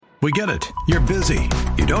We get it. You're busy.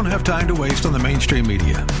 You don't have time to waste on the mainstream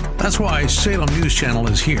media. That's why Salem News Channel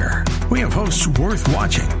is here. We have hosts worth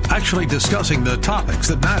watching, actually discussing the topics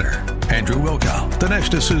that matter. Andrew Wilkow,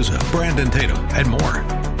 Dinesh D'Souza, Brandon Tatum, and more.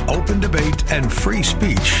 Open debate and free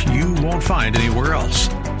speech you won't find anywhere else.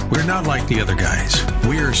 We're not like the other guys.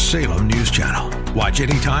 We're Salem News Channel. Watch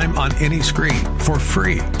anytime on any screen for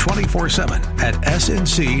free 24/7 at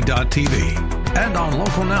snc.tv and on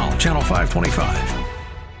Local Now, Channel 525.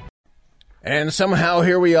 And somehow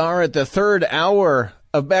here we are at the third hour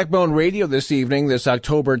of Backbone Radio this evening, this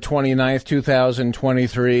October 29th,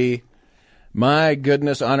 2023. My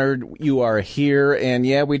goodness, honored you are here. And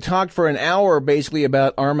yeah, we talked for an hour basically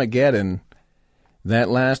about Armageddon. That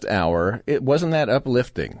last hour, it wasn't that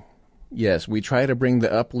uplifting. Yes, we try to bring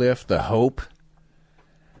the uplift, the hope.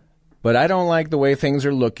 But I don't like the way things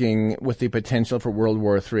are looking with the potential for World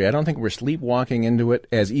War III. I don't think we're sleepwalking into it,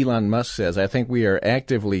 as Elon Musk says. I think we are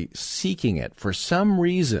actively seeking it. For some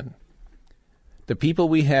reason, the people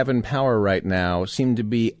we have in power right now seem to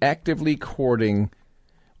be actively courting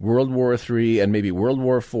World War III and maybe World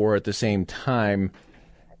War IV at the same time.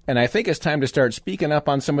 And I think it's time to start speaking up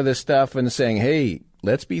on some of this stuff and saying, hey,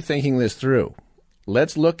 let's be thinking this through.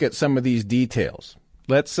 Let's look at some of these details.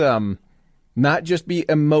 Let's not just be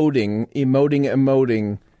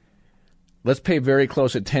emoting. Let's pay very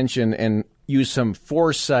close attention and use some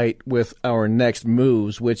foresight with our next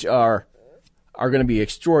moves, which are going to be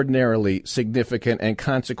extraordinarily significant and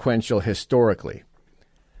consequential historically.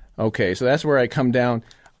 Okay, so that's where I come down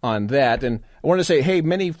on that. And I want to say, hey,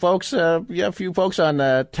 many folks, a few folks on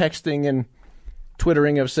texting and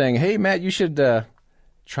Twittering of saying, hey, Matt, you should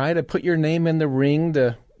try to put your name in the ring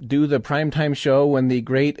to do the primetime show when the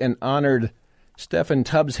great and honored Stephen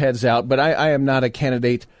Tubbs heads out. But I am not a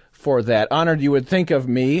candidate for that. Honored, you would think of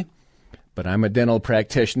me, but I'm a dental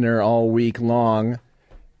practitioner all week long,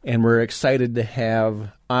 and we're excited to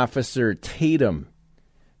have Officer Tatum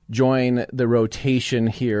join the rotation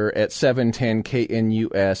here at 710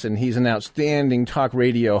 KNUS, and he's an outstanding talk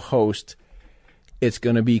radio host. It's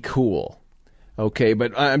going to be cool. Okay,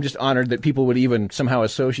 but I'm just honored that people would even somehow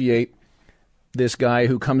associate this guy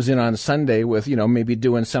who comes in on Sunday with, maybe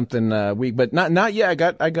doing something week, but not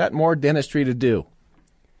yet. I got more dentistry to do.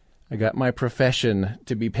 I got my profession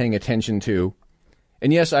to be paying attention to.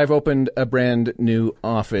 And yes, I've opened a brand new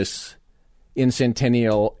office in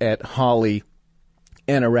Centennial at Hawley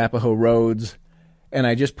and Arapahoe Roads, and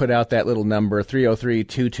I just put out that little number,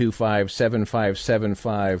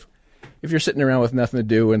 303-225-7575. If you're sitting around with nothing to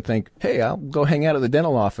do and think, hey, I'll go hang out at the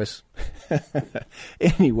dental office.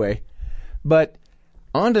 Anyway, but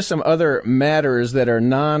on to some other matters that are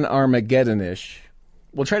non-Armageddon-ish.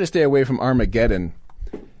 We'll try to stay away from Armageddon.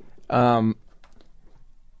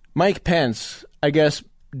 Mike Pence, I guess,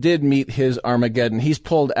 did meet his Armageddon. He's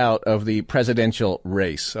pulled out of the presidential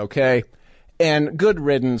race, okay? And good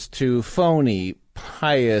riddance to phony,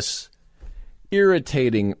 pious,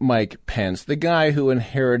 irritating Mike Pence, the guy who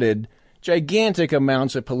inherited gigantic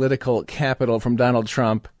amounts of political capital from Donald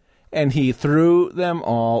Trump, and he threw them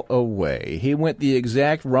all away. He went the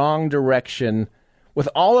exact wrong direction with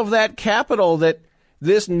all of that capital that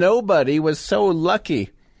this nobody was so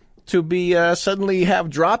lucky to be suddenly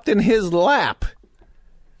have dropped in his lap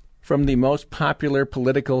from the most popular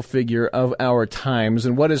political figure of our times.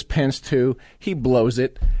 And what does Pence do? He blows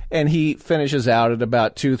it, and he finishes out at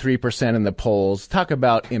about 2-3% in the polls. Talk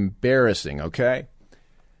about embarrassing, okay?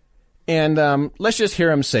 And let's just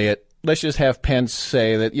hear him say it. Let's just have Pence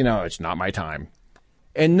say that, it's not my time.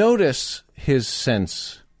 And notice his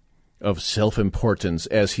sense of self-importance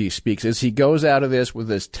as he speaks, as he goes out of this with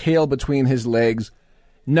his tail between his legs,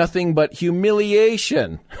 nothing but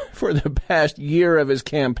humiliation for the past year of his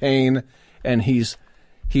campaign, and he's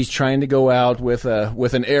trying to go out with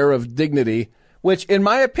an air of dignity, which, in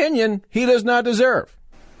my opinion, he does not deserve.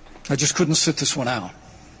 I just couldn't sit this one out.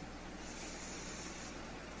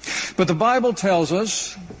 But the Bible tells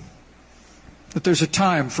us that there's a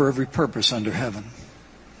time for every purpose under heaven.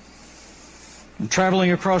 And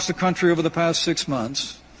traveling across the country over the past 6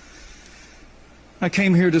 months, I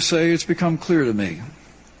came here to say it's become clear to me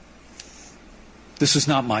this is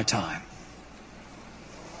not my time.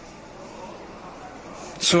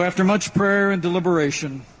 So after much prayer and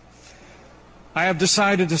deliberation, I have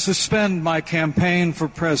decided to suspend my campaign for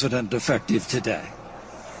president effective today.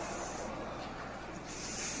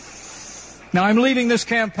 Now, I'm leaving this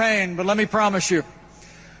campaign, but let me promise you,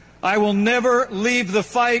 I will never leave the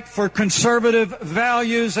fight for conservative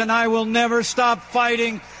values, and I will never stop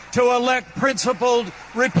fighting to elect principled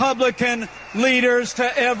Republican leaders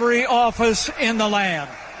to every office in the land.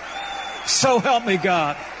 So help me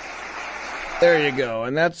God. There you go.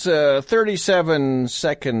 And that's 37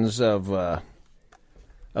 seconds of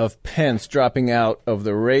Pence dropping out of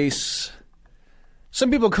the race.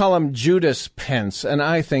 Some people call him Judas Pence, and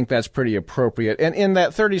I think that's pretty appropriate. And in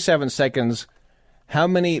that 37 seconds, how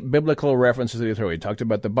many biblical references did he throw? He talked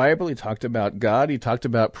about the Bible, he talked about God, he talked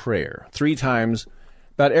about prayer. 3 times,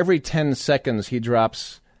 about every 10 seconds, he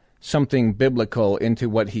drops something biblical into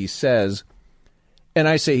what he says. And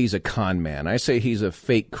I say he's a con man. I say he's a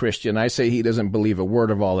fake Christian. I say he doesn't believe a word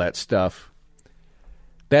of all that stuff.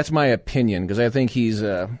 That's my opinion, because I think he's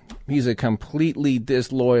a completely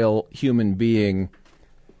disloyal human being.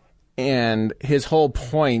 And his whole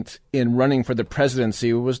point in running for the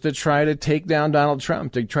presidency was to try to take down Donald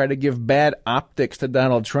Trump, to try to give bad optics to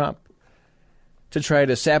Donald Trump, to try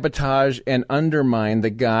to sabotage and undermine the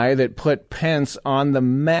guy that put Pence on the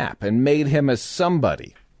map and made him a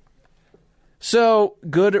somebody. So,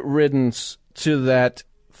 good riddance to that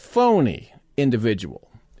phony individual.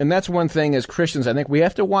 And that's one thing as Christians, I think we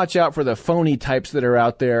have to watch out for the phony types that are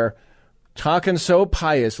out there talking so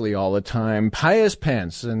piously all the time. Pious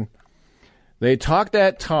Pence, and they talk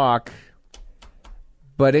that talk,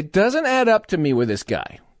 but it doesn't add up to me with this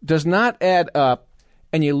guy. Does not add up.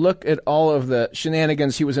 And you look at all of the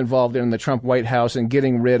shenanigans he was involved in the Trump White House and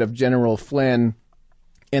getting rid of General Flynn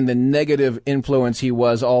and the negative influence he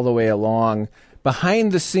was all the way along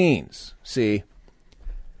behind the scenes. See,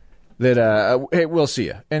 that hey, we'll see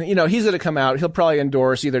you. And you know he's going to come out. He'll probably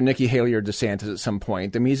endorse either Nikki Haley or DeSantis at some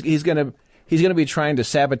point. I mean, he's going to be trying to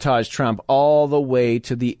sabotage Trump all the way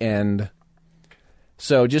to the end.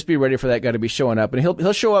 So just be ready for that guy to be showing up, and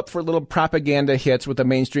he'll show up for little propaganda hits with the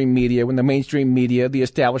mainstream media when the mainstream media, the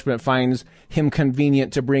establishment, finds him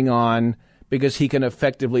convenient to bring on because he can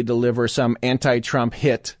effectively deliver some anti-Trump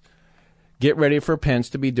hit. Get ready for Pence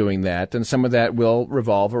to be doing that, and some of that will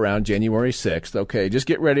revolve around January 6th. Okay, just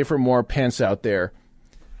get ready for more Pence out there.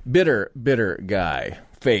 Bitter, bitter guy.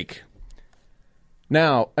 Fake.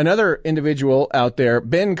 Now, another individual out there,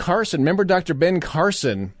 Ben Carson. Remember Dr. Ben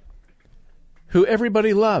Carson, who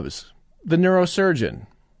everybody loves, the neurosurgeon.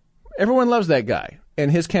 Everyone loves that guy. And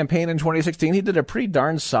his campaign in 2016, he did a pretty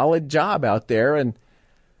darn solid job out there. And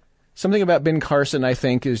something about Ben Carson, I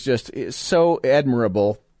think, is so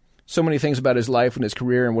admirable. So many things about his life and his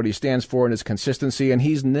career and what he stands for and his consistency. And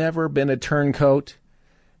he's never been a turncoat,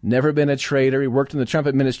 never been a traitor. He worked in the Trump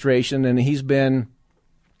administration, and he's been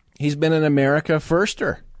an America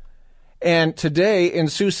firster. And today in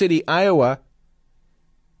Sioux City, Iowa,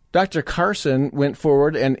 Dr. Carson went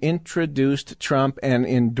forward and introduced Trump and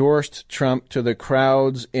endorsed Trump to the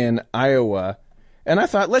crowds in Iowa. And I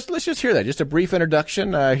thought, let's just hear that. Just a brief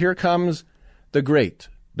introduction. Here comes the great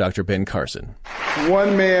Dr. Ben Carson.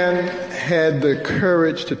 One man had the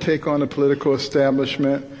courage to take on the political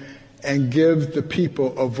establishment and give the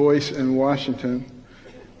people a voice in Washington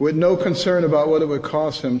with no concern about what it would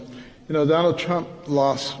cost him. You know, Donald Trump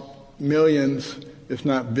lost millions, if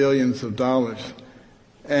not billions of dollars.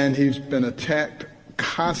 And he's been attacked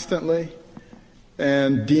constantly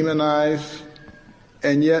and demonized,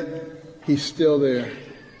 and yet he's still there.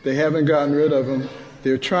 They haven't gotten rid of him.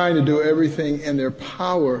 They're trying to do everything in their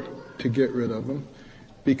power to get rid of him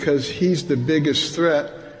because he's the biggest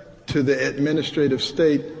threat to the administrative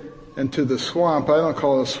state and to the swamp. I don't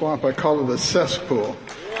call it a swamp, I call it a cesspool.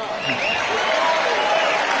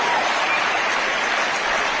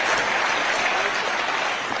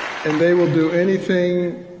 And they will do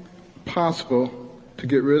anything possible to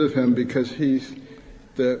get rid of him because he's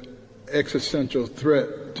the existential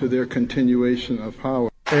threat to their continuation of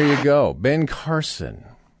power. There you go, Ben Carson.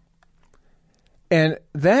 And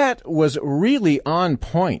that was really on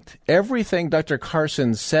point. Everything Dr.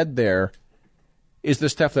 Carson said there is the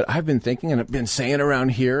stuff that I've been thinking and have been saying around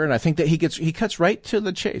here, and I think that he cuts right to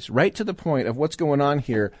the chase, right to the point of what's going on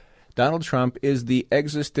here. Donald Trump is the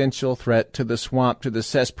existential threat to the swamp, to the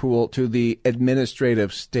cesspool, to the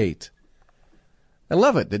administrative state. I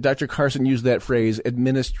love it that Dr. Carson used that phrase,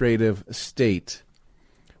 administrative state,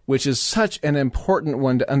 which is such an important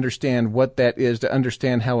one to understand what that is, to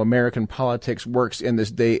understand how American politics works in this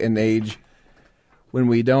day and age when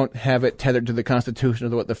we don't have it tethered to the Constitution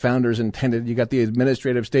or what the founders intended. You got the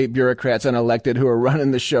administrative state bureaucrats unelected who are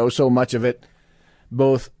running the show, so much of it,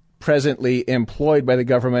 both presently employed by the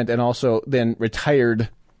government and also then retired,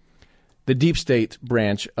 the deep state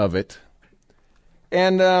branch of it.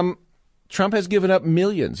 And Trump has given up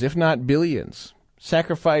millions, if not billions,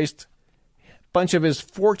 sacrificed a bunch of his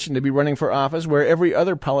fortune to be running for office, where every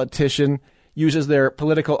other politician uses their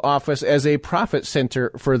political office as a profit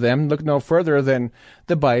center for them. Look no further than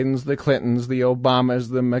the Bidens, the Clintons, the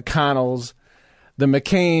Obamas, the McConnells, the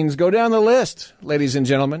McCains. Go down the list, ladies and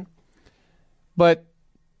gentlemen. But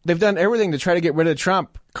they've done everything to try to get rid of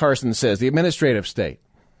Trump, Carson says, the administrative state.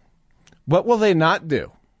 What will they not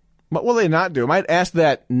do? What will they not do? I might ask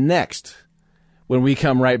that next when we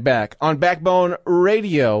come right back on Backbone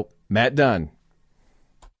Radio. Matt Dunn.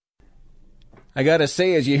 I got to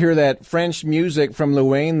say, as you hear that French music from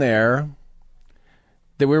Luane there,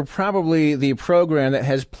 that we're probably the program that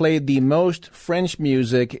has played the most French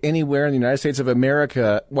music anywhere in the United States of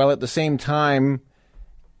America, while at the same time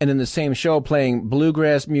and in the same show playing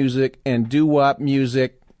bluegrass music and doo-wop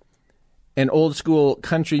music and old school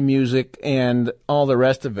country music and all the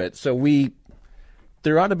rest of it. So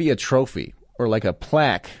there ought to be a trophy or like a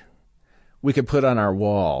plaque we could put on our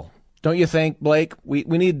wall. Don't you think, Blake? We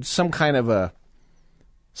need some kind of an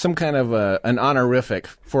honorific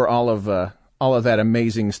for all of that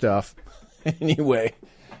amazing stuff. Anyway,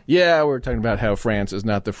 yeah, we're talking about how France is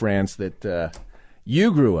not the France that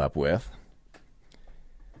you grew up with.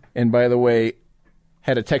 And by the way,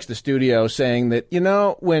 had a text the studio saying that,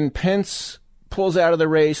 when Pence pulls out of the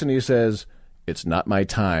race and he says, "It's not my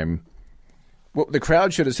time," what the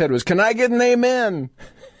crowd should have said was, "Can I get an amen?"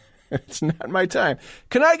 It's not my time.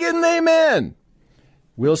 Can I get an amen?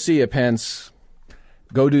 We'll see you, Pence.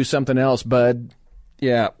 Go do something else, bud.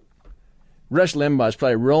 Yeah. Rush Limbaugh's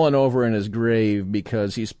probably rolling over in his grave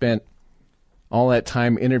because he spent all that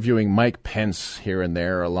time interviewing Mike Pence here and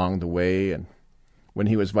there along the way and when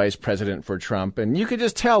he was vice president for Trump. And you could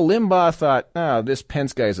just tell Limbaugh thought, oh, this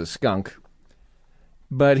Pence guy's a skunk.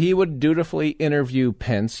 But he would dutifully interview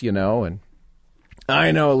Pence, and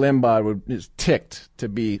I know Limbaugh is ticked to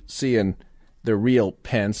be seeing the real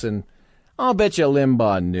Pence, and I'll bet you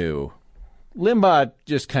Limbaugh knew. Limbaugh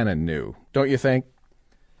just kind of knew, don't you think?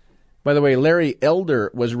 By the way, Larry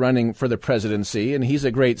Elder was running for the presidency, and he's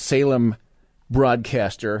a great Salem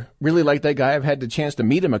broadcaster. Really like that guy. I've had the chance to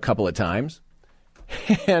meet him a couple of times.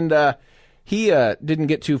 And he didn't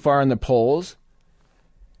get too far in the polls.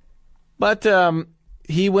 But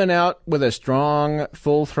he went out with a strong,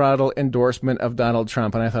 full-throttle endorsement of Donald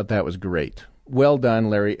Trump, and I thought that was great. Well done,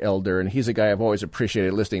 Larry Elder, and he's a guy I've always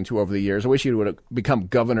appreciated listening to over the years. I wish he would have become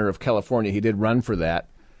governor of California. He did run for that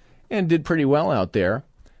and did pretty well out there.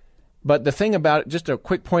 But the thing about it, just a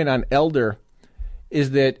quick point on Elder,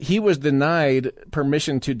 is that he was denied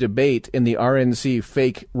permission to debate in the RNC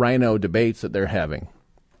fake rhino debates that they're having.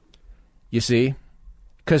 You see?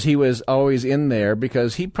 Because he was always in there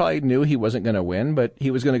because he probably knew he wasn't going to win, but he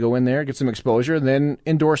was going to go in there, get some exposure, and then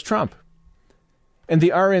endorse Trump. And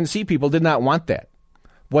the RNC people did not want that.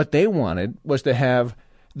 What they wanted was to have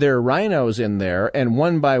their rhinos in there, and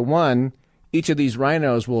one by one, each of these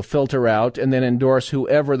rhinos will filter out and then endorse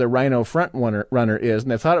whoever the rhino front runner is,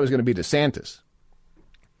 and they thought it was going to be DeSantis.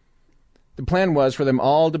 The plan was for them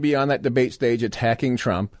all to be on that debate stage attacking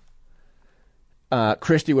Trump.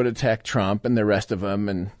 Christie would attack Trump and the rest of them,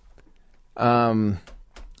 and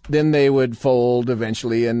then they would fold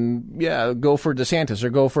eventually and, go for DeSantis or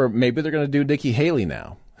go for, maybe they're going to do Nikki Haley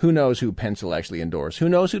now. Who knows who Pence will actually endorse? Who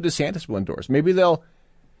knows who DeSantis will endorse? Maybe they'll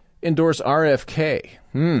endorse RFK.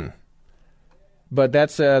 But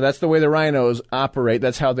that's the way the rhinos operate.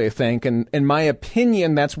 That's how they think. And in my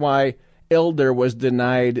opinion, that's why Elder was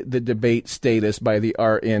denied the debate status by the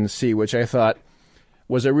RNC, which I thought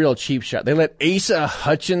was a real cheap shot. They let Asa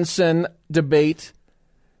Hutchinson debate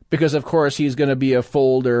because, of course, he's going to be a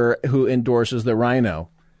folder who endorses the rhino.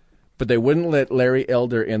 But they wouldn't let Larry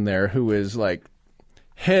Elder in there, who is like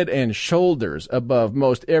head and shoulders above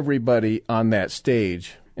most everybody on that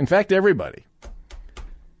stage. In fact, everybody.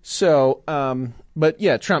 So, but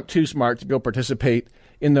yeah, Trump too smart to go participate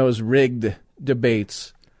in those rigged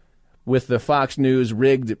debates with the Fox News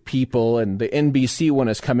rigged people, and the NBC one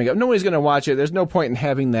is coming up. Nobody's going to watch it. There's no point in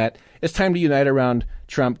having that. It's time to unite around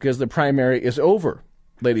Trump because the primary is over,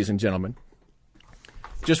 ladies and gentlemen.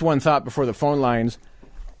 Just one thought before the phone lines.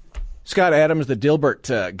 Scott Adams, the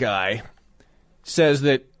Dilbert guy, says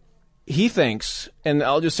that he thinks, and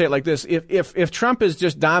I'll just say it like this, if Trump is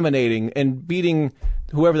just dominating and beating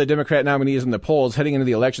whoever the Democrat nominee is in the polls heading into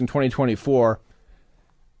the election 2024,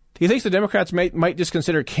 he thinks the Democrats might just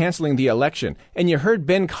consider canceling the election. And you heard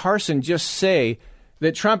Ben Carson just say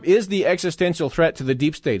that Trump is the existential threat to the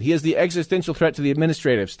deep state. He is the existential threat to the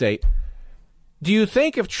administrative state. Do you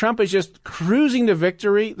think if Trump is just cruising to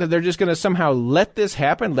victory, that they're just going to somehow let this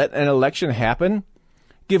happen, let an election happen?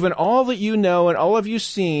 Given all that you know and all of you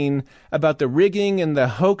seen about the rigging and the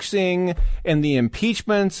hoaxing and the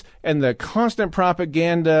impeachments and the constant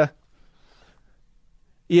propaganda,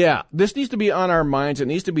 yeah, this needs to be on our minds. It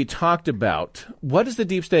needs to be talked about. What is the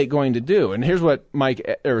deep state going to do? And here's what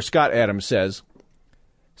Scott Adams says,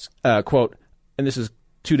 quote, and this is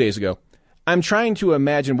 2 days ago. I'm trying to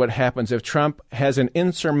imagine what happens if Trump has an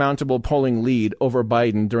insurmountable polling lead over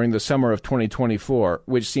Biden during the summer of 2024,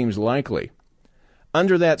 which seems likely.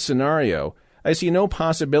 Under that scenario, I see no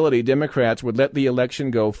possibility Democrats would let the election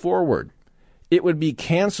go forward. It would be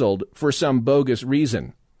canceled for some bogus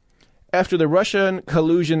reason. After the Russian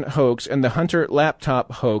collusion hoax and the Hunter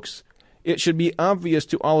laptop hoax, it should be obvious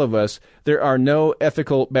to all of us there are no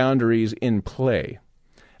ethical boundaries in play.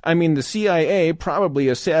 I mean, the CIA probably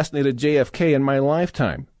assassinated JFK in my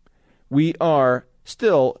lifetime. We are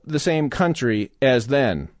still the same country as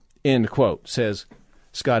then, end quote, says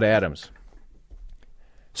Scott Adams.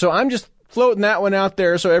 So I'm just floating that one out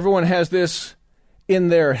there so everyone has this in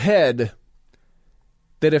their head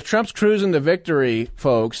that if Trump's cruising to victory,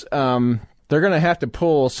 folks, they're going to have to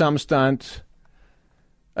pull some stunt,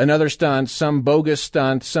 another stunt, some bogus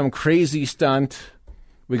stunt, some crazy stunt.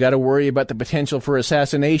 We got to worry about the potential for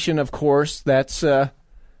assassination, of course. That's,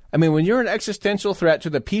 when you're an existential threat to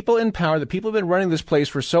the people in power, the people who have been running this place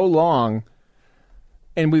for so long,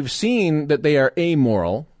 and we've seen that they are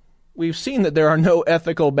amoral, we've seen that there are no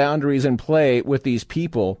ethical boundaries in play with these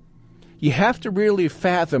people. You have to really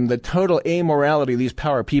fathom the total amorality of these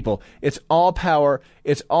power people. It's all power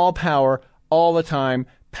all the time.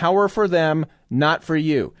 Power for them, not for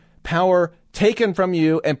you. Power taken from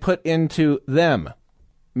you and put into them.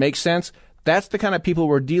 Makes sense? That's the kind of people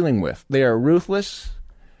we're dealing with. They are ruthless.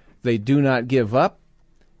 They do not give up.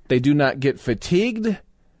 They do not get fatigued.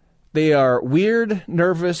 They are weird,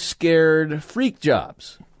 nervous, scared freak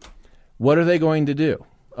jobs. What are they going to do?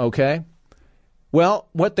 Okay? Well,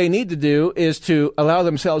 what they need to do is to allow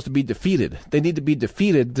themselves to be defeated. They need to be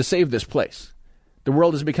defeated to save this place. The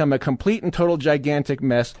world has become a complete and total gigantic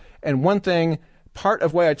mess. And one thing, part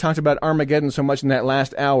of why I talked about Armageddon so much in that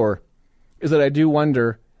last hour, is that I do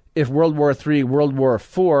wonder if World War III, World War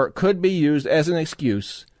IV could be used as an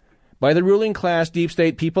excuse by the ruling class, deep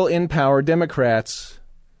state, people in power, Democrats,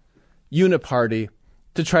 uniparty,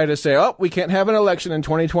 to try to say, oh, we can't have an election in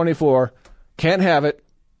 2024. Can't have it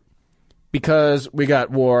because we got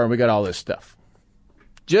war and we got all this stuff.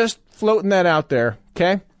 Just floating that out there,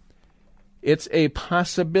 okay? It's a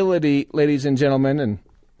possibility, ladies and gentlemen, and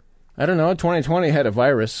I don't know, 2020 had a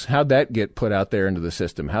virus. How'd that get put out there into the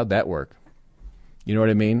system? How'd that work? You know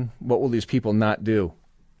what I mean? What will these people not do?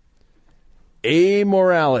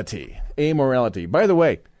 Amorality. By the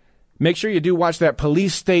way, make sure you do watch that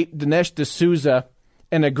Police State Dinesh D'Souza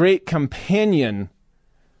and a great companion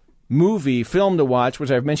film to watch,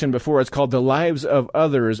 which I've mentioned before. It's called The Lives of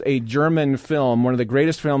Others, a German film, one of the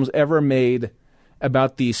greatest films ever made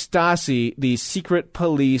about the Stasi, the secret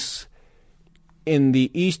police in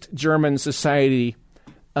the East German society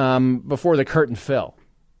before the curtain fell.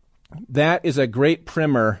 That is a great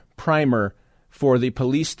primer for the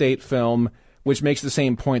police state film, which makes the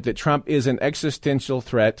same point that Trump is an existential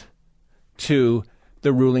threat to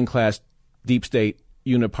the ruling class, deep state,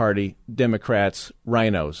 uniparty, Democrats,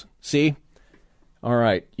 rhinos. See? All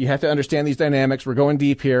right. You have to understand these dynamics. We're going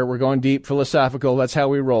deep here. We're going deep, philosophical. That's how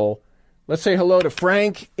we roll. Let's say hello to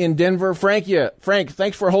Frank in Denver. Frank,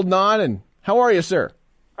 thanks for holding on. And how are you, sir?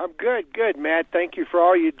 I'm good, Matt. Thank you for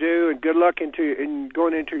all you do, and good luck in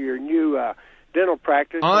going into your new dental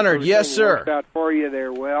practice. Honored, yes, sir. Worked out for you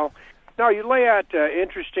there well. No, you lay out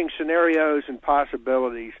interesting scenarios and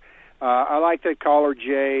possibilities. I like that caller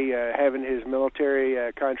Jay having his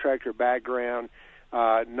military contractor background,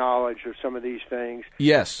 knowledge of some of these things.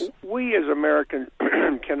 Yes. We as Americans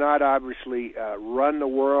cannot obviously run the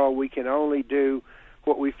world. We can only do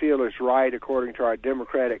what we feel is right according to our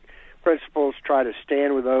democratic principles, try to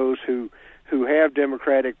stand with those who have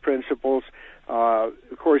democratic principles. Of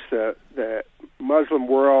course, the Muslim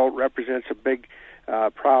world represents a big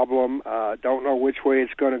problem. Don't know which way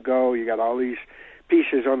it's going to go. You got all these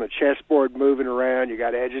pieces on the chessboard moving around. You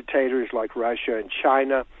got agitators like Russia and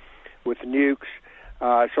China with nukes.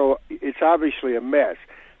 So it's obviously a mess.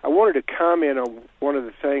 I wanted to comment on one of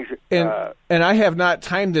the things. And I have not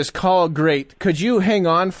timed this call great. Could you hang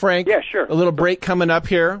on, Frank? Yeah, sure. A little break coming up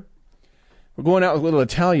here. We're going out with a little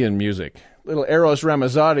Italian music, little Eros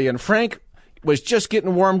Ramazzotti, and Frank was just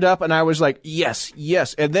getting warmed up, and I was like, yes.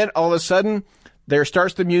 And then all of a sudden, there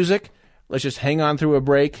starts the music. Let's just hang on through a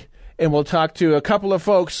break, and we'll talk to a couple of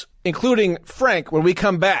folks, including Frank, when we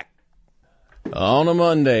come back. On a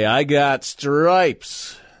Monday, I got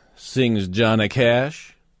stripes, sings Johnny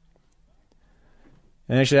Cash.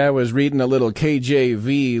 Actually, I was reading a little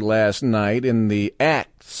KJV last night in the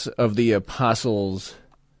Acts of the Apostles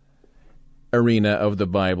arena of the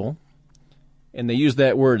Bible, and they used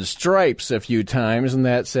that word stripes a few times, and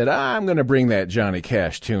that said, I'm going to bring that Johnny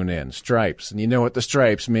Cash tune in, stripes. And you know what the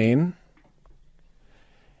stripes mean?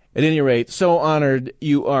 At any rate, so honored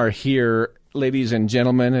you are here, ladies and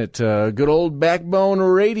gentlemen, at good old Backbone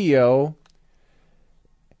Radio.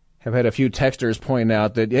 Have had a few texters point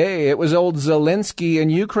out that, hey, it was old Zelensky in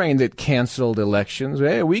Ukraine that canceled elections.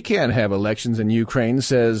 Hey, we can't have elections in Ukraine,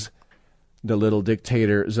 says the little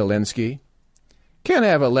dictator Zelensky. Can't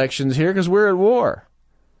have elections here because we're at war.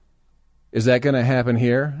 Is that going to happen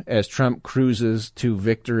here as Trump cruises to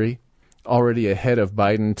victory, already ahead of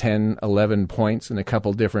Biden 10, 11 points in a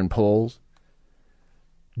couple different polls?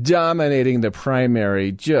 Dominating the primary,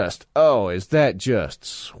 is that just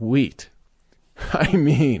sweet? I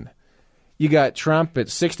mean, you got Trump at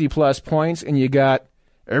 60-plus points, and you got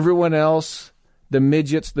everyone else, the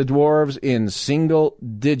midgets, the dwarves, in single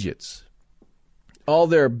digits. All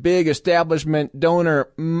their big establishment donor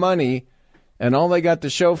money, and all they got to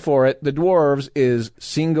show for it, the dwarves, is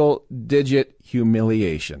single-digit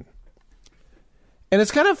humiliation. And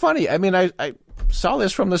it's kind of funny. I mean, I saw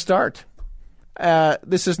this from the start.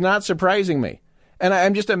 This is not surprising me. And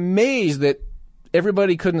I'm just amazed that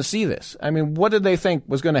everybody couldn't see this. I mean, what did they think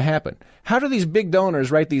was going to happen? How do these big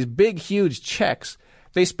donors write these big, huge checks?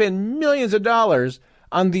 They spend millions of dollars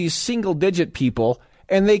on these single-digit people,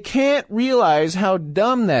 and they can't realize how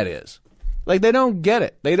dumb that is. Like, they don't get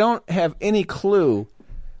it. They don't have any clue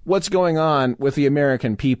what's going on with the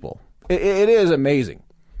American people. It is amazing.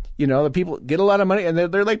 You know, the people get a lot of money, and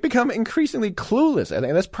they're like become increasingly clueless. I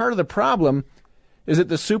think that's part of the problem, is that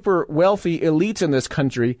the super wealthy elites in this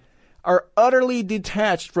country are utterly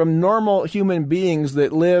detached from normal human beings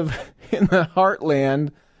that live in the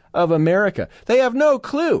heartland of America. They have no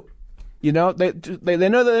clue. You know, they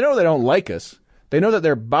know they don't like us. They know that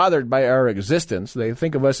they're bothered by our existence. They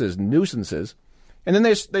think of us as nuisances. And then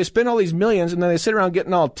they spend all these millions, and then they sit around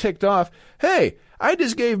getting all ticked off. Hey, I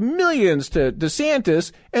just gave millions to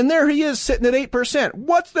DeSantis, and there he is sitting at 8%.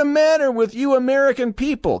 What's the matter with you American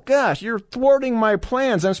people? Gosh, you're thwarting my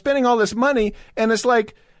plans. I'm spending all this money, and it's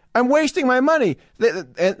like I'm wasting my money.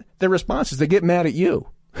 And the response is they get mad at you.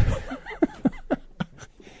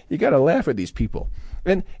 You got to laugh at these people.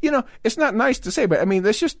 And, you know, it's not nice to say, but, I mean,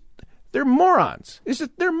 they're morons.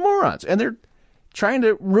 They're morons, and they're trying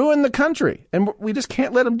to ruin the country, and we just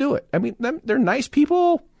can't let them do it. I mean, they're nice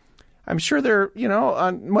people. I'm sure they're,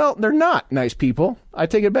 they're not nice people. I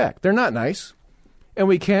take it back. They're not nice, and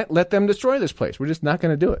we can't let them destroy this place. We're just not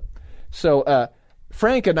going to do it. So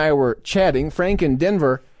Frank and I were chatting, Frank in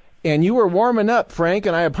Denver, and you were warming up, Frank,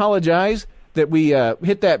 and I apologize that we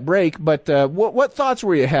hit that break, but what thoughts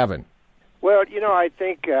were you having? Well, I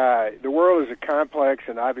think the world is a complex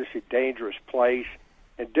and obviously dangerous place,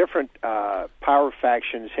 and different power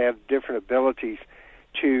factions have different abilities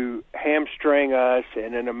to hamstring us.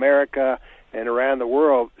 And in America and around the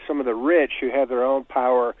world, some of the rich who have their own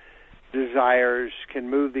power desires can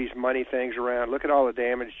move these money things around. Look at all the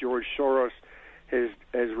damage George Soros has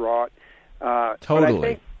wrought.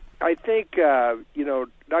 Totally. But I think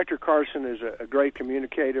Dr. Carson is a great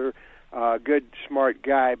communicator, good, smart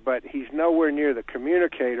guy, but he's nowhere near the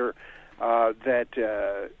communicator that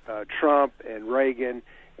Trump and Reagan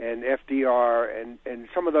and FDR and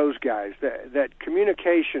some of those guys. That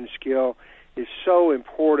communication skill is so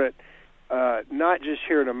important, not just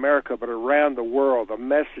here in America, but around the world, the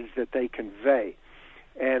message that they convey.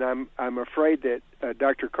 And I'm afraid that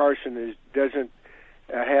Dr. Carson doesn't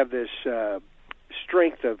have this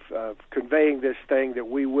strength of conveying this thing that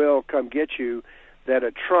we will come get you, that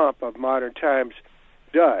a Trump of modern times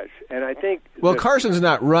does. And I think... Well, Carson's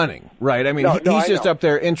not running, right? I mean, he's just up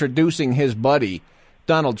there introducing his buddy,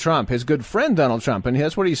 Donald Trump, his good friend Donald Trump, and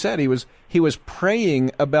that's what he said. He was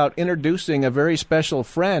praying about introducing a very special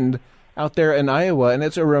friend out there in Iowa, and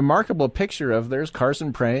it's a remarkable picture of there's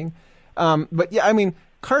Carson praying. But, yeah, I mean,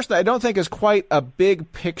 Carson, I don't think is quite a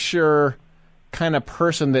big picture kind of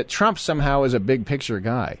person that Trump somehow is a big picture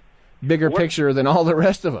guy, bigger picture than all the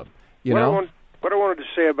rest of them, you know? What I wanted to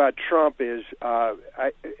say about Trump is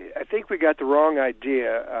I think we got the wrong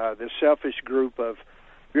idea, the selfish group of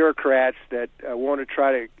bureaucrats that want to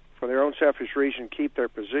try to, for their own selfish reason, keep their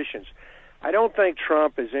positions. I don't think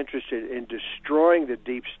Trump is interested in destroying the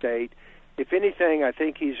deep state. If anything, I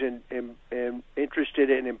think he's interested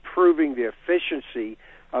in improving the efficiency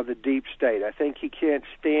of the deep state. I think he can't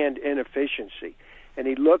stand inefficiency. And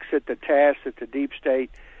he looks at the tasks that the deep state,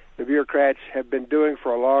 the bureaucrats, have been doing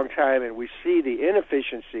for a long time, and we see the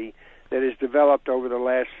inefficiency that has developed over the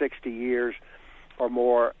last 60 years or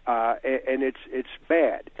more, and it's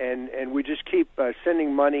bad. And we just keep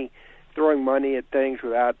sending money, throwing money at things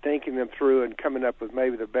without thinking them through and coming up with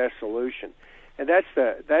maybe the best solution. And that's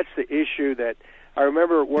the issue that I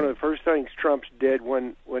remember. One of the first things Trump did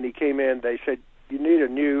when he came in, they said, you need a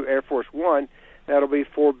new Air Force One. that'll be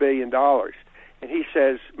 $4 billion. And he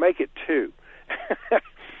says, make it 2.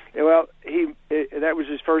 Well, that was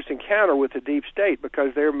his first encounter with the deep state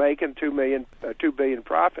because they're making $2 billion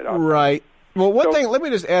profit on it. Right. Well, one thing, let me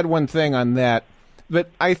just add one thing on that. But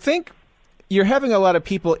I think you're having a lot of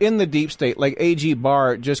people in the deep state, like A.G.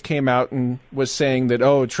 Barr just came out and was saying that,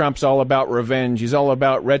 oh, Trump's all about revenge. He's all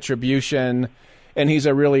about retribution, and he's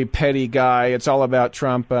a really petty guy. It's all about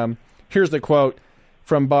Trump. Here's the quote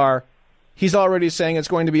from Barr. He's already saying it's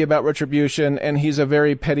going to be about retribution, and he's a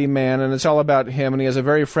very petty man, and it's all about him, and he has a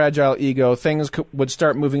very fragile ego. Things would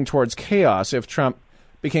start moving towards chaos if Trump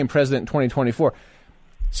became president in 2024.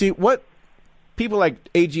 See, what people like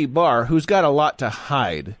A.G. Barr, who's got a lot to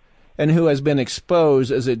hide, and who has been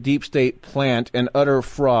exposed as a deep state plant and utter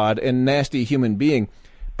fraud and nasty human being,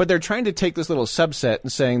 but they're trying to take this little subset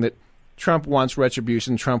and saying that Trump wants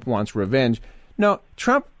retribution, Trump wants revenge. No,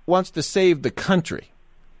 Trump wants to save the country.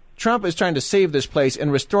 Trump is trying to save this place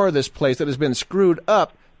and restore this place that has been screwed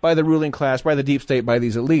up by the ruling class, by the deep state, by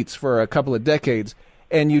these elites for a couple of decades.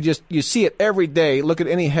 And you see it every day. Look at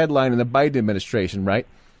any headline in the Biden administration, right?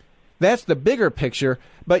 That's the bigger picture.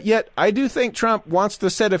 But yet I do think Trump wants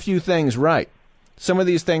to set a few things right. Some of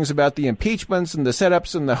these things about the impeachments and the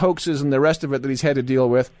setups and the hoaxes and the rest of it that he's had to deal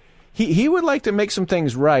with. He would like to make some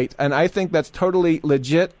things right. And I think that's totally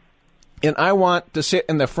legit. And I want to sit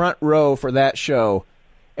in the front row for that show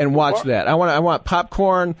and watch that. I want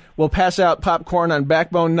popcorn. We'll pass out popcorn on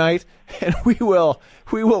Backbone Night, and we will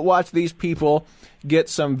watch these people get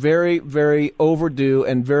some very, very overdue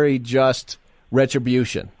and very just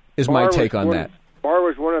retribution. Is my take on that. Barr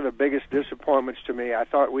was one of the biggest disappointments to me. I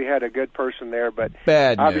thought we had a good person there, but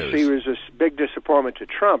bad news. Obviously it was a big disappointment to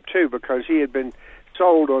Trump too, because he had been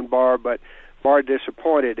sold on Barr, but Barr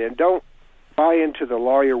disappointed. And don't buy into the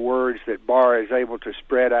lawyer words that Barr is able to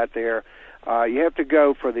spread out there. You have to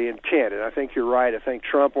go for the intent, and I think you're right. I think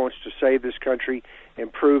Trump wants to save this country,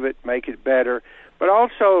 improve it, make it better. But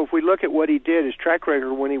also, if we look at what he did, his track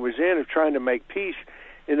record when he was in of trying to make peace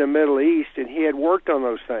in the Middle East, and he had worked on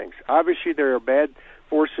those things. Obviously, there are bad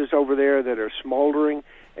forces over there that are smoldering,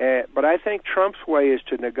 but I think Trump's way is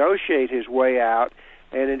to negotiate his way out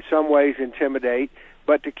and in some ways intimidate,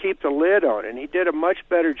 but to keep the lid on it. And he did a much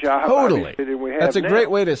better job totally. Than we have That's a now. Great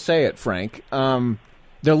way to say it, Frank.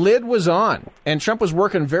 The lid was on, and Trump was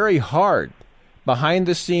working very hard behind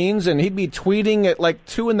the scenes, and he'd be tweeting at like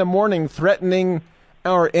 2 a.m, threatening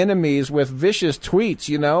our enemies with vicious tweets,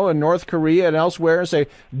 in North Korea and elsewhere, and say,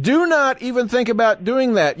 do not even think about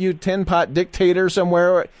doing that, you tin-pot dictator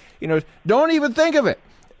somewhere, don't even think of it.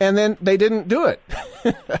 And then they didn't do it.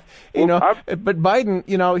 But Biden,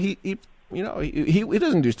 he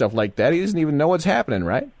doesn't do stuff like that. He doesn't even know what's happening,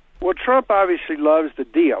 right? Well, Trump obviously loves the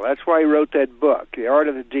deal. That's why he wrote that book, The Art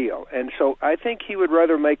of the Deal. And so I think he would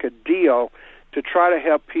rather make a deal to try to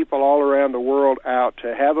help people all around the world out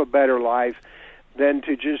to have a better life than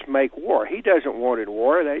to just make war. He doesn't want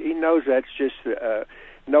war. He knows that's just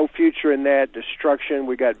no future in that, destruction.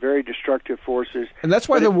 We got very destructive forces. And that's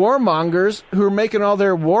why the warmongers who are making all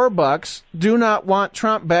their war bucks do not want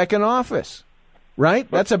Trump back in office, right?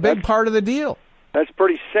 That's a big part of the deal. That's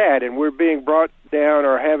pretty sad, and we're being brought down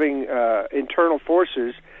or having internal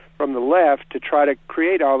forces from the left to try to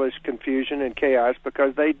create all this confusion and chaos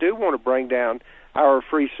because they do want to bring down our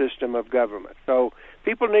free system of government. So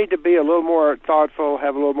people need to be a little more thoughtful,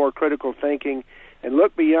 have a little more critical thinking, and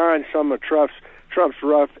look beyond some of Trump's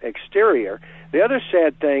rough exterior. The other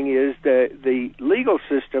sad thing is the legal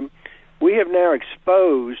system. We have now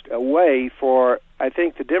exposed a way for, I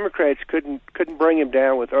think the Democrats couldn't bring him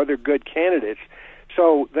down with other good candidates.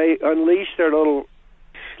 So they unleashed their little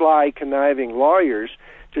sly, conniving lawyers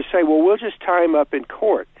to say, well, we'll just tie him up in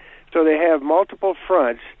court. So they have multiple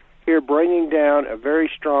fronts here bringing down a very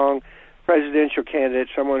strong presidential candidate,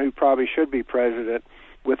 someone who probably should be president,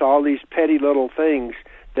 with all these petty little things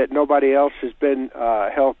that nobody else has been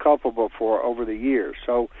held culpable for over the years.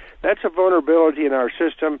 So that's a vulnerability in our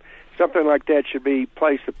system. Something like that should be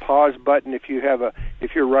placed the pause button if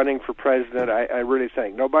you're running for president. I really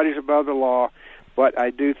think nobody's above the law. But I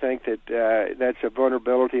do think that that's a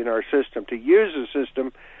vulnerability in our system to use the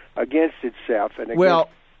system against itself and against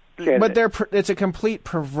candidates. But it's a complete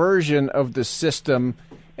perversion of the system,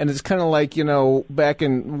 and it's kind of like back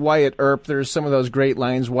in Wyatt Earp. There's some of those great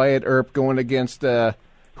lines. Wyatt Earp going against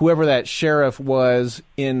whoever that sheriff was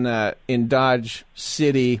in Dodge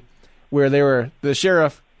City, where the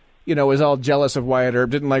sheriff. Was all jealous of Wyatt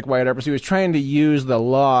Earp, didn't like Wyatt Earp, so he was trying to use the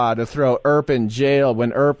law to throw Earp in jail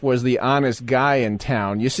when Earp was the honest guy in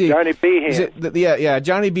town. You see, Johnny Behan.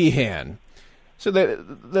 Johnny Behan. So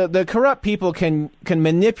the corrupt people can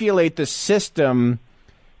manipulate the system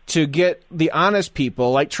to get the honest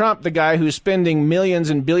people, like Trump, the guy who's spending millions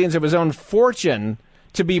and billions of his own fortune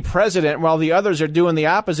to be president, while the others are doing the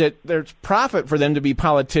opposite. There's profit for them to be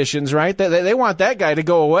politicians, right? They want that guy to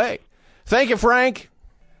go away. Thank you, Frank.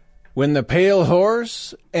 When the pale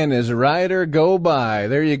horse and his rider go by.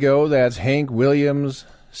 There you go. That's Hank Williams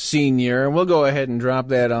Sr. And we'll go ahead and drop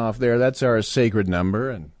that off there. That's our sacred number.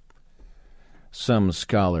 And some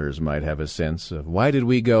scholars might have a sense of why did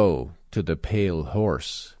we go to the pale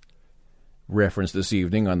horse reference this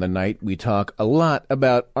evening on the night we talk a lot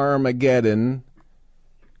about Armageddon.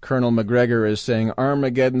 Colonel McGregor is saying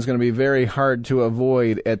Armageddon's going to be very hard to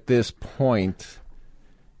avoid at this point.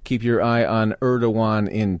 Keep your eye on Erdogan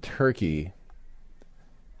in Turkey.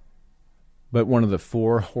 But one of the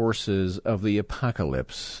four horses of the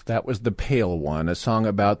apocalypse, that was the Pale One, a song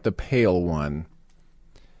about the Pale One.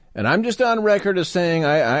 And I'm just on record as saying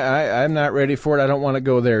I'm not ready for it. I don't want to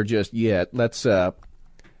go there just yet. Let's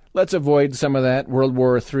avoid some of that. World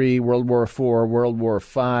War III, World War IV, World War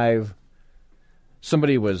V.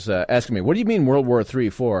 Somebody was asking me, what do you mean World War III,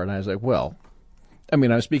 IV? And I was like, well, I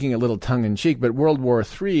mean, I'm speaking a little tongue-in-cheek, but World War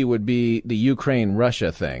III would be the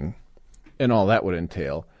Ukraine-Russia thing and all that would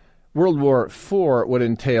entail. World War IV would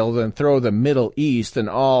entail then throw the Middle East and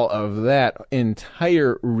all of that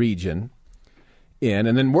entire region in.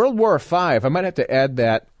 And then World War V, I might have to add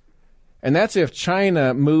that, and that's if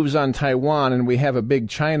China moves on Taiwan and we have a big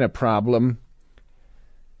China problem.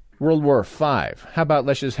 World War V. How about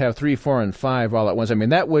let's just have 3, 4, and 5 all at once? I mean,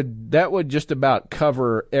 that would just about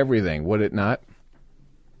cover everything, would it not?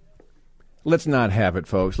 Let's not have it,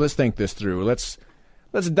 folks. Let's think this through. Let's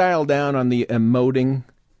dial down on the emoting.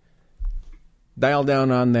 Dial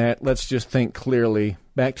down on that. Let's just think clearly.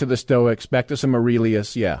 Back to the Stoics. Back to some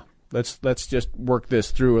Aurelius. Yeah. Let's just work this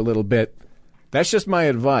through a little bit. That's just my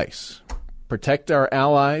advice. Protect our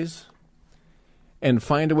allies and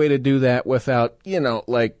find a way to do that without,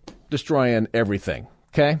 like destroying everything.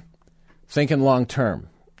 Okay? Thinking long term.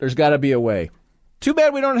 There's got to be a way. Too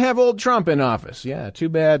bad we don't have old Trump in office. Yeah, too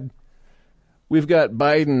bad we've got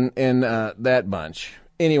Biden and that bunch.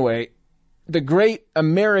 Anyway, the great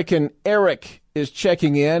American Eric is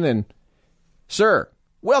checking in. And, sir,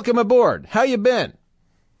 welcome aboard. How you been?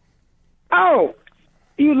 Oh,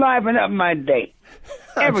 you liven up my day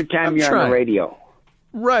every time you're on the radio.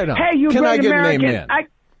 Right on. Hey, you Can great I get American. an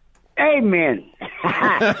amen? Amen.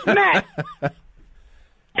 Matt,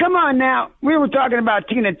 come on now. We were talking about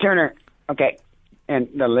Tina Turner, okay, and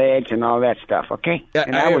the legs and all that stuff, okay? Yeah,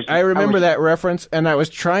 and I remember that reference, and I was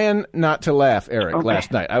trying not to laugh, Eric,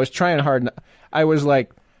 last night. I was trying hard. I was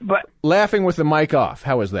laughing with the mic off.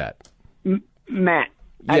 How was that? Matt,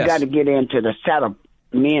 Yes. I got to get into the saddle.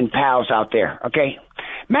 Me and pals out there, okay?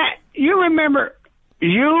 Matt, you remember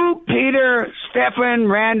you, Peter, Stephen,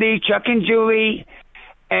 Randy, Chuck and Julie,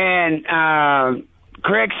 and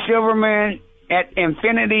Craig Silverman at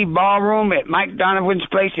Infinity Ballroom at Mike Donovan's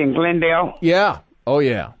place in Glendale? Yeah. Oh,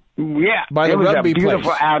 yeah. Yeah. By the it was rugby a beautiful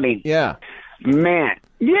place. outing. Yeah. Man.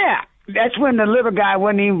 Yeah. That's when the little guy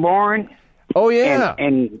wasn't even born. Oh, yeah.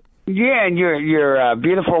 And your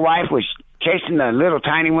beautiful wife was chasing the little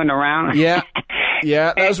tiny one around. Yeah.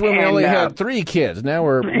 Yeah, that was when we only had 3 kids. Now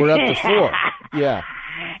we're up to 4. Yeah.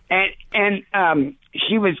 And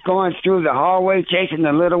she was going through the hallway chasing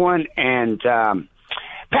the little one, and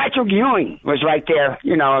Patrick Ewing was right there,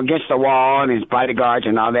 against the wall, and his bodyguards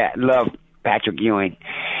and all that. Love Patrick Ewing.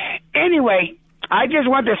 Anyway, I just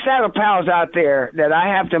want the saddle pals out there that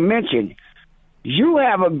I have to mention. You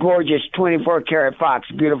have a gorgeous 24-karat fox,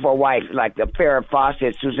 beautiful wife, like the Farrah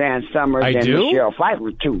Fawcett, Suzanne Summers, and do? Michelle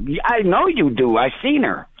Pfeiffer, too. I know you do. I've seen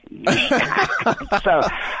her. So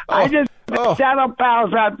I just saddle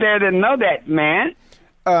pals out there to know that, man.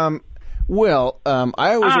 I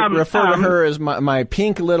always refer to her as my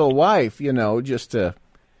pink little wife, just to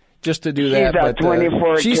do that.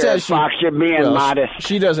 She's a 24-karat fox. You're being modest.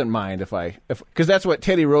 She doesn't mind if because that's what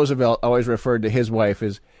Teddy Roosevelt always referred to his wife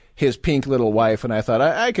as. His pink little wife, and I thought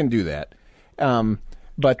I can do that.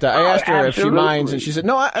 But I asked her if she minds, and she said,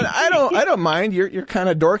 "No, I don't mind. You're kind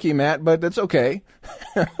of dorky, Matt, but it's okay."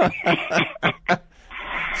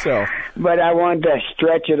 So, but I wanted to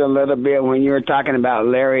stretch it a little bit when you were talking about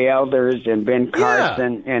Larry Elders and Ben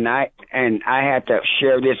Carson, and I had to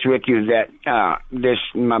share this with you that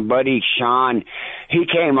my buddy Sean, he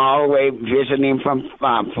came all the way visiting from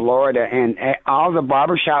Florida, and all the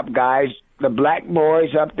barbershop guys. The black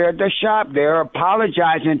boys up there at the shop, they're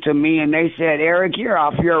apologizing to me, and they said, Eric, you're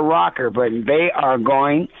off your rocker, but they are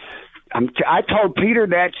going. I told Peter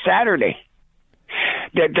that Saturday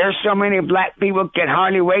that there's so many black people can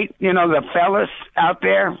hardly wait, the fellas out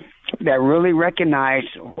there that really recognize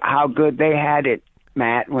how good they had it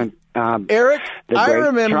Matt, when Eric, I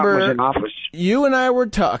remember Trump was in office. You and I were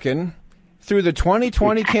talking through the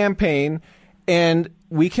 2020 campaign, and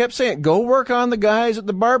we kept saying, "Go work on the guys at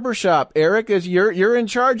the barber shop." Eric, as you're in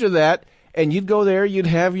charge of that, and you'd go there, you'd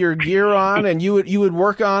have your gear on, and you would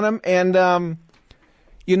work on them, and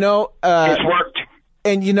it's worked.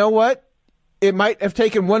 And you know what? It might have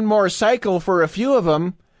taken one more cycle for a few of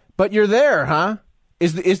them, but you're there, huh?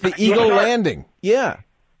 Is the eagle landing? Yeah.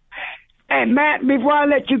 Hey, Matt, before I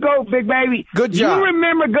let you go, big baby. Good job. You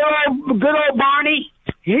remember good old Barney?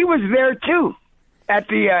 He was there, too, at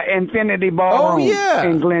the Infinity Ballroom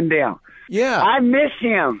in Glendale. Yeah. I miss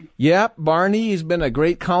him. Yep, Barney, he's been a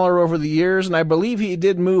great caller over the years, and I believe he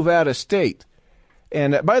did move out of state.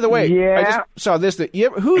 And by the way, I just saw this.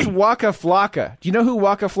 Who's Waka Flocka? Do you know who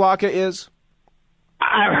Waka Flocka is?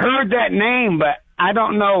 I've heard that name, but I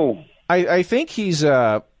don't know. I think he's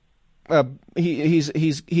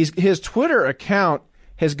his Twitter account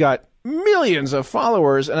has got millions of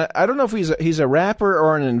followers, and I don't know if he's a rapper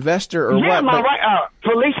or an investor or what. Yeah,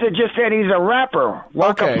 Felicia just said he's a rapper.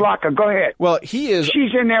 Waka Flocka, go ahead. Well, he is.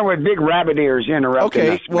 She's in there with big rabbit ears interrupting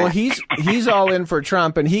us. Well, he's all in for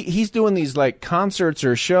Trump, and he's doing these like concerts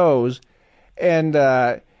or shows, and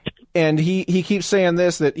he keeps saying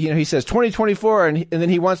this, that he says 2024, and then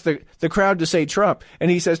he wants the crowd to say Trump, and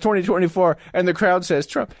he says 2024, and the crowd says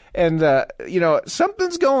Trump, and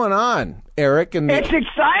something's going on, Eric, and it's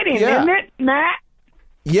exciting, isn't it, Matt?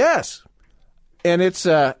 Yes, and it's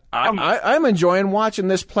I'm enjoying watching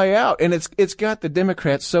this play out, and it's got the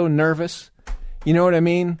Democrats so nervous. You know what I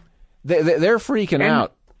mean? They're freaking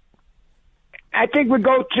out. I think we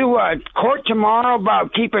go to court tomorrow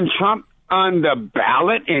about keeping Trump on the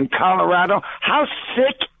ballot in Colorado. How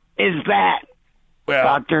sick is that,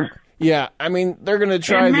 Doctor? Yeah, I mean, they're going to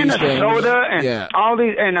try in these things. Minnesota and all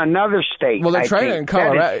these, and another state. Well, they're trying it in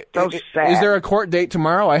Colorado. So sad. Is there a court date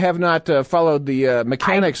tomorrow? I have not followed the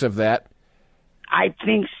mechanics of that. I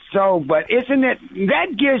think so, but isn't it,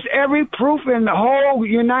 that gives every proof in the whole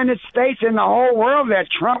United States and the whole world that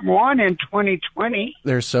Trump won in 2020.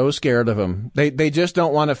 They're so scared of him. They just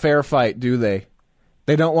don't want a fair fight, do they?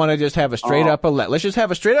 They don't want to just have a straight-up election. Let's just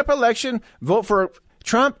have a straight-up election, vote for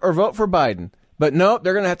Trump or vote for Biden. But no,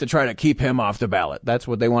 they're going to have to try to keep him off the ballot. That's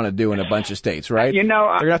what they want to do in a bunch of states, right? They're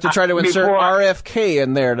going to have to try to insert RFK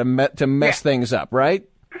in there to mess things up, right?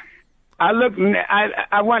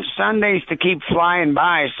 I want Sundays to keep flying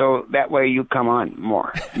by so that way you come on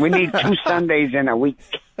more. We need 2 Sundays in a week.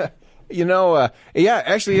 I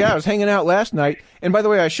was hanging out last night. And by the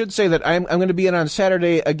way, I should say that I'm going to be in on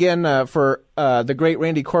Saturday again for the great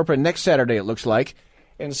Randy Corporon next Saturday, it looks like.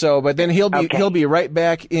 And so, but then he'll be right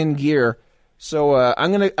back in gear. So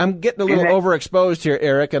I'm getting a little overexposed here,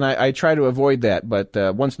 Eric, and I try to avoid that. But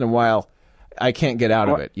once in a while, I can't get out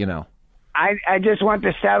of it, I just want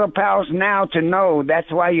the Saddle Pals now to know that's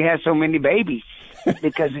why you have so many babies,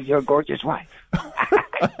 because of your gorgeous wife.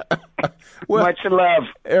 Well, much love,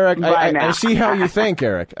 Eric. I see how you think,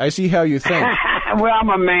 Eric. I see how you think. Well, I'm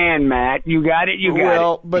a man, Matt. You got it.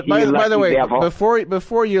 Well, but by the way,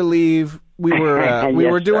 before you leave, we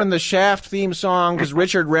were doing the Shaft theme song because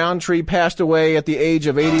Richard Roundtree passed away at the age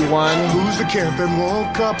of 81. Who's the camp and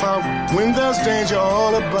won't cop out when there's danger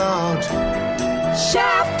all about?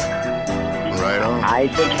 Shaft. Right on.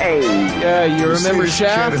 Isaac Hayes. Yeah, you remember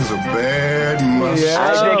Shaft? Is a bad mustache.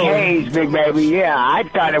 Yeah. Isaac Hayes, big baby. Yeah, I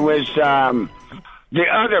thought it was the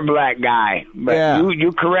other black guy, but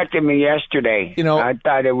you corrected me yesterday. I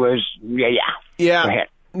thought it was yeah. Go ahead.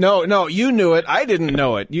 No, you knew it. I didn't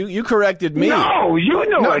know it. You corrected me. No, you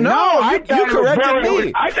knew it. No, you corrected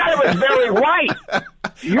me. I thought it was Barry White.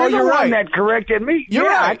 You're the one that corrected me. You're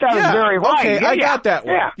right. I thought it was Barry White. Okay, I got that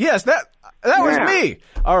one. Yeah. Yes, that was me.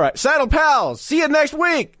 All right, Saddle Pals. See you next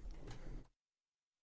week.